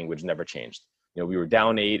body language never changed. You know, we were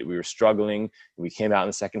down 8, we were struggling. We came out in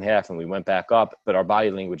the second half and we went back up, but our body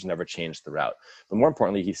language never changed throughout. But more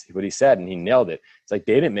importantly, what he said, and he nailed it, it's like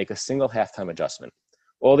they didn't make a single halftime adjustment.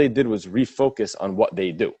 All they did was refocus on what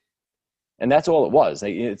they do. And that's all it was.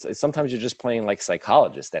 Like, it's sometimes you're just playing like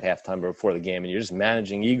psychologist at halftime before the game, and you're just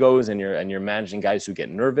managing egos, and you're managing guys who get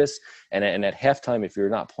nervous. And at halftime, if you're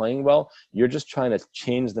not playing well, you're just trying to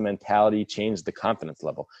change the mentality, change the confidence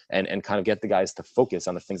level, and kind of get the guys to focus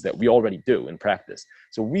on the things that we already do in practice.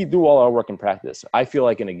 So we do all our work in practice. I feel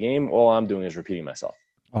like in a game, all I'm doing is repeating myself.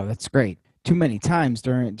 Oh, that's great. Too many times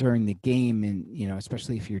during the game, and, you know,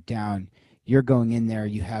 especially if you're down, you're going in there,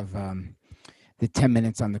 you have the 10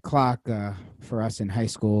 minutes on the clock for us in high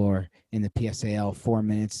school, or in the PSAL, 4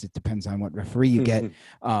 minutes. It depends on what referee you get.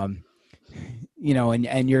 You know,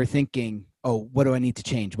 and you're thinking, oh, what do I need to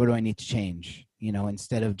change? What do I need to change? You know,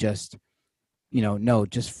 instead of just, you know, no,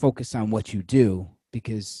 just focus on what you do,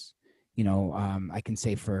 because, you know, I can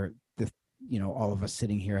say for you know, all of us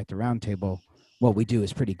sitting here at the round table, what we do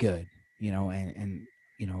is pretty good, you know, and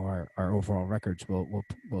you know, our overall records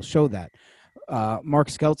will show that. Mark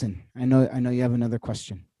Skelton, I know you have another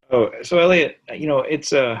question. Oh, so Elliot, you know,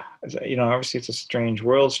 it's you know, obviously it's a strange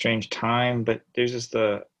world, strange time, but there's just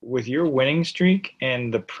with your winning streak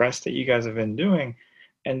and the press that you guys have been doing,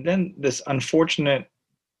 and then this unfortunate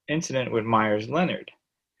incident with Meyers Leonard.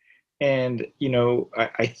 And, you know,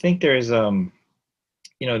 I think there's, you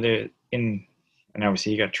know, and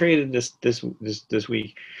obviously he got traded this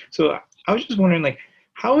week. So I was just wondering, like,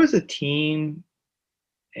 how is a team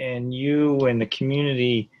and you and the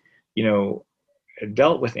community, you know,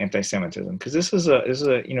 dealt with anti-Semitism? Because this is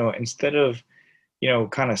a you know, instead of, you know,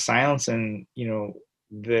 kind of silencing, you know,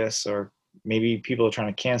 this, or maybe people are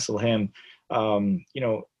trying to cancel him, you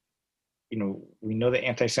know, we know that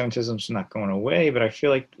anti-Semitism is not going away, but I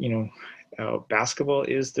feel like, you know, basketball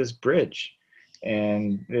is this bridge,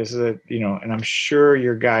 and there's a, you know, and I'm sure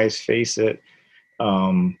your guys face it,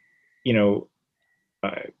 you know,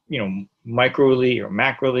 you know, microly or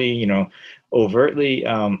macroly, you know, overtly.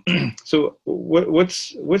 So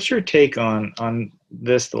what's your take on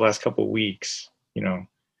this the last couple of weeks? You know,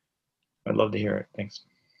 I'd love to hear it. Thanks.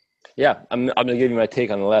 Yeah, I'm going to give you my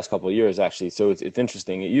take on the last couple of years, actually. So it's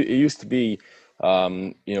interesting. It used to be,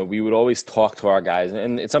 you know, we would always talk to our guys,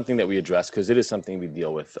 and it's something that we address because it is something we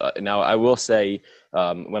deal with. Now, I will say,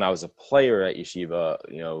 when I was a player at Yeshiva,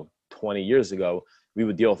 you know, 20 years ago, we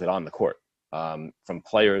would deal with it on the court. From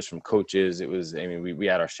players, from coaches, it was, I mean, we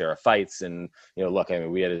had our share of fights, and, you know, look, I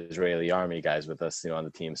mean, we had Israeli army guys with us, you know, on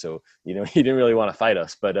the team. So, you know, he didn't really want to fight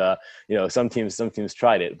us, but, you know, some teams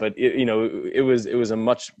tried it, but it, you know, it was a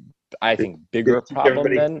much, I think, bigger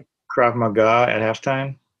problem then. Krav Maga at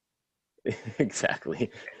halftime.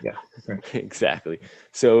 Exactly. Yeah. Exactly.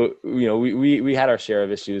 So, you know, we had our share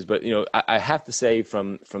of issues, but, you know, I have to say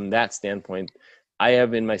from that standpoint, I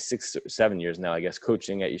have, in my 6 or 7 years now, I guess,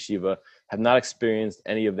 coaching at Yeshiva, have not experienced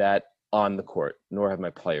any of that on the court, nor have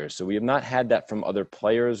my players. So we have not had that from other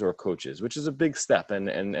players or coaches, which is a big step,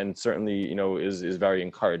 and certainly, you know, is very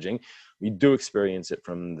encouraging. We do experience it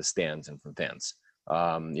from the stands and from fans.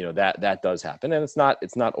 You know, that does happen, and it's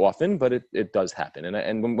not often, but it does happen.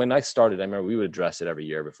 And when I started, I remember we would address it every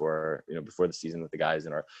year before the season with the guys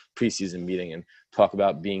in our preseason meeting, and talk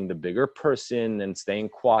about being the bigger person and staying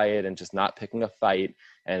quiet and just not picking a fight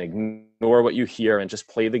and ignore what you hear and just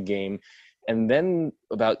play the game. And then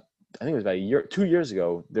I think it was about 2 years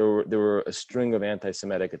ago, there were a string of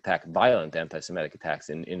violent anti-Semitic attacks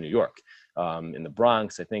in New York, in the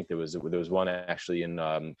Bronx. I think there was one actually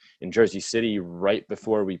in Jersey City right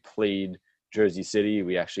before we played Jersey City.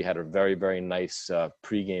 We actually had a very, very nice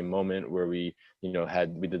pregame moment where we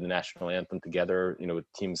did the national anthem together, you know,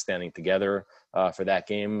 with teams standing together for that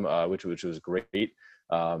game, which was great.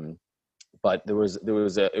 But there was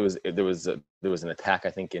an attack,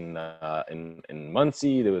 I think, in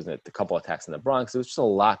Muncie. There was a couple attacks in the Bronx. There was just a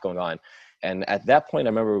lot going on. And at that point, I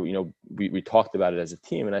remember, you know, we talked about it as a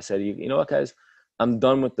team, and I said, you know what, guys, I'm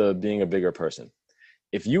done with being a bigger person.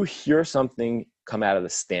 If you hear something come out of the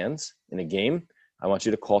stands in a game, I want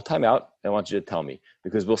you to call timeout. I want you to tell me,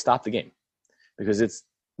 because we'll stop the game. Because it's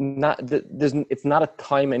not a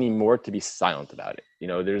time anymore to be silent about it. You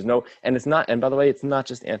know, and by the way, it's not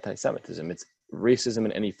just anti-Semitism. It's racism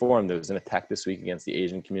in any form. There was an attack this week against the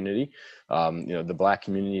Asian community. You know, the Black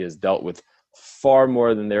community has dealt with far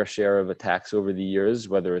more than their share of attacks over the years,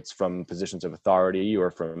 whether it's from positions of authority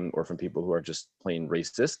or from people who are just plain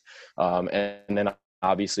racist. And then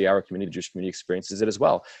obviously our community, the Jewish community, experiences it as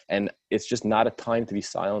well. And it's just not a time to be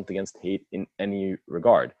silent against hate in any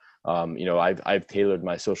regard. You know, I've tailored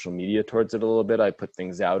my social media towards it a little bit. I put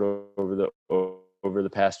things out over the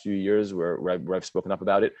past few years where I've spoken up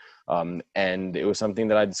about it. And it was something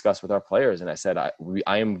that I discussed with our players. And I said, I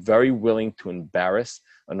am very willing to embarrass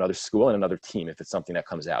another school and another team if it's something that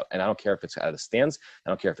comes out. And I don't care if it's out of the stands. I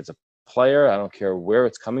don't care if it's a player. I don't care where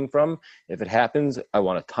it's coming from. If it happens, I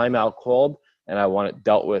want a timeout called, and I want it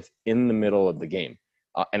dealt with in the middle of the game.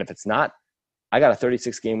 And if it's not, I got a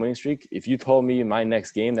 36-game winning streak. If you told me in my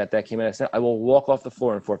next game that came out, I will walk off the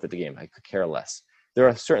floor and forfeit the game. I could care less. There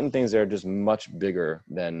are certain things that are just much bigger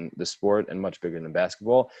than the sport and much bigger than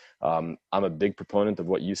basketball. I'm a big proponent of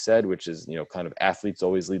what you said, which is, you know, kind of athletes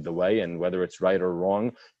always lead the way, and whether it's right or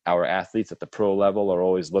wrong, our athletes at the pro level are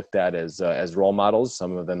always looked at as role models.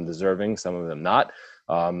 Some of them deserving, some of them not.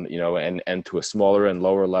 You know, and to a smaller and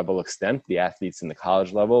lower level extent, the athletes in the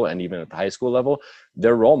college level and even at the high school level,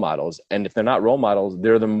 they're role models. And if they're not role models,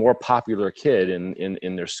 they're the more popular kid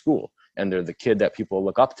in their school. And they're the kid that people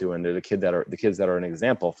look up to, and they're the kids that are an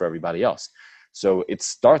example for everybody else. So it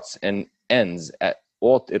starts and ends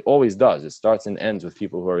it always does. It starts and ends with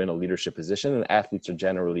people who are in a leadership position, and athletes are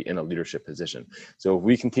generally in a leadership position. So if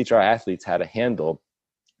we can teach our athletes how to handle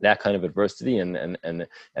that kind of adversity and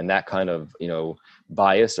that kind of, you know,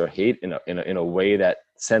 bias or hate in a way that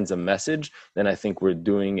sends a message, then I think we're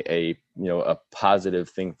doing a positive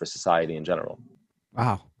thing for society in general.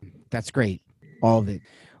 Wow, that's great. All of it.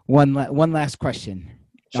 One last question.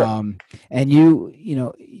 Sure. And you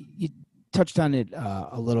touched on it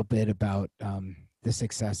a little bit about the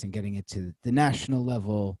success and getting it to the national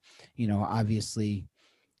level. Obviously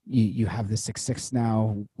you have the success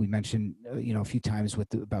now. We mentioned, a few times with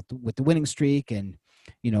the winning streak and,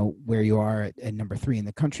 where you are at number 3 in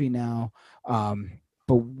the country now.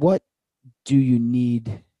 But what do you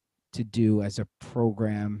need to do as a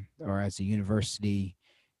program or as a university,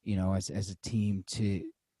 as a team to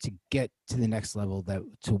get to the next level,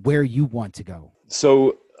 to where you want to go?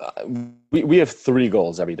 So we have 3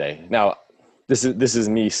 goals every day. Now, this is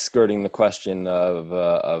me skirting the question of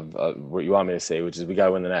what you want me to say, which is we got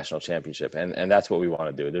to win the national championship, and that's what we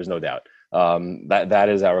want to do. There's no doubt. That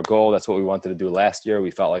is our goal. That's what we wanted to do last year.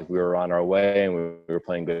 We felt like we were on our way and we were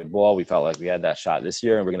playing good ball. We felt like we had that shot this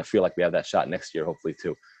year, and we're going to feel like we have that shot next year, hopefully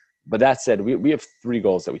too. But that said, we have 3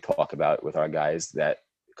 goals that we talk about with our guys that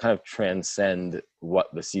kind of transcend what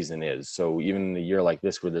the season is. So even in a year like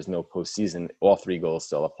this where there's no postseason, all 3 goals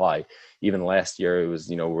still apply. Even last year, it was,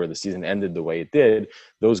 where the season ended the way it did,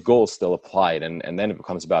 those goals still applied. And then it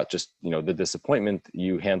becomes about just, the disappointment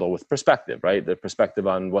you handle with perspective, right? The perspective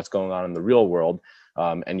on what's going on in the real world.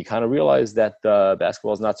 And you kind of realize that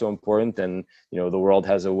basketball is not so important. And, the world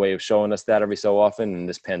has a way of showing us that every so often. And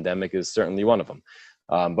this pandemic is certainly one of them.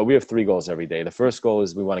 But we have 3 goals every day. The first goal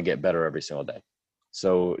is we want to get better every single day.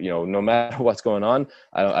 So, no matter what's going on,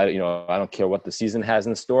 I don't care what the season has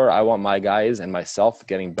in store. I want my guys and myself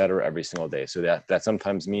getting better every single day. So that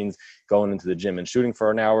sometimes means going into the gym and shooting for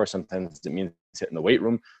an hour. Sometimes it means hitting the weight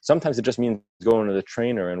room. Sometimes it just means going to the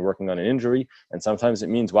trainer and working on an injury. And sometimes it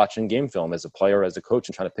means watching game film as a player, as a coach,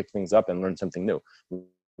 and trying to pick things up and learn something new.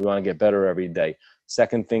 We want to get better every day.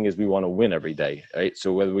 Second thing is we want to win every day, right?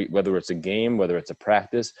 So whether it's a game, whether it's a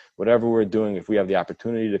practice, whatever we're doing, if we have the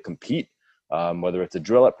opportunity to compete, whether it's a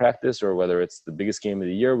drill at practice or whether it's the biggest game of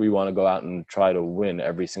the year, we want to go out and try to win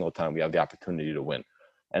every single time we have the opportunity to win.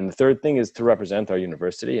 And the third thing is to represent our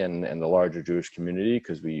university and the larger Jewish community,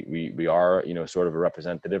 because we are, sort of a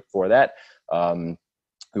representative for that.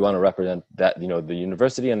 We want to represent that, the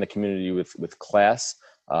university and the community with class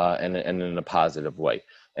and in a positive way.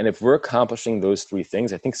 And if we're accomplishing those 3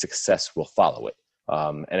 things, I think success will follow it.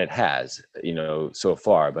 And it has, so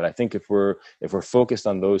far. But I think if we're focused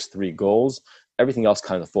on those 3 goals, everything else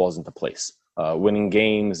kind of falls into place. Winning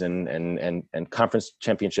games and conference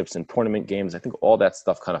championships and tournament games, I think all that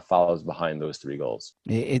stuff kind of follows behind those 3 goals.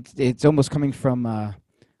 It's almost coming from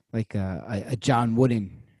like a John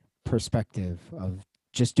Wooden perspective of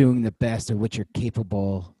just doing the best of what you're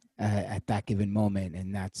capable at that given moment,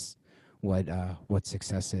 and that's what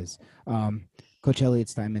success is. Coach Elliot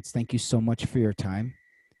Steinmetz, thank you so much for your time.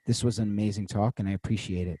 This was an amazing talk, and I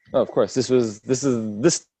appreciate it. Oh, of course.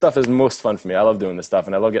 This stuff is most fun for me. I love doing this stuff,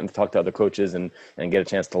 and I love getting to talk to other coaches and get a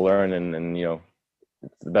chance to learn. And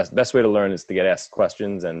the best way to learn is to get asked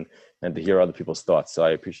questions and to hear other people's thoughts. So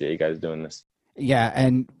I appreciate you guys doing this. Yeah,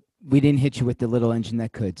 and we didn't hit you with the little engine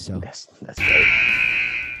that could. So yes, that's great.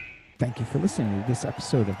 Thank you for listening to this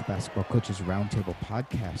episode of the Basketball Coaches Roundtable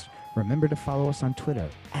podcast. Remember to follow us on Twitter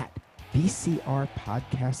at BCR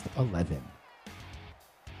Podcast 11.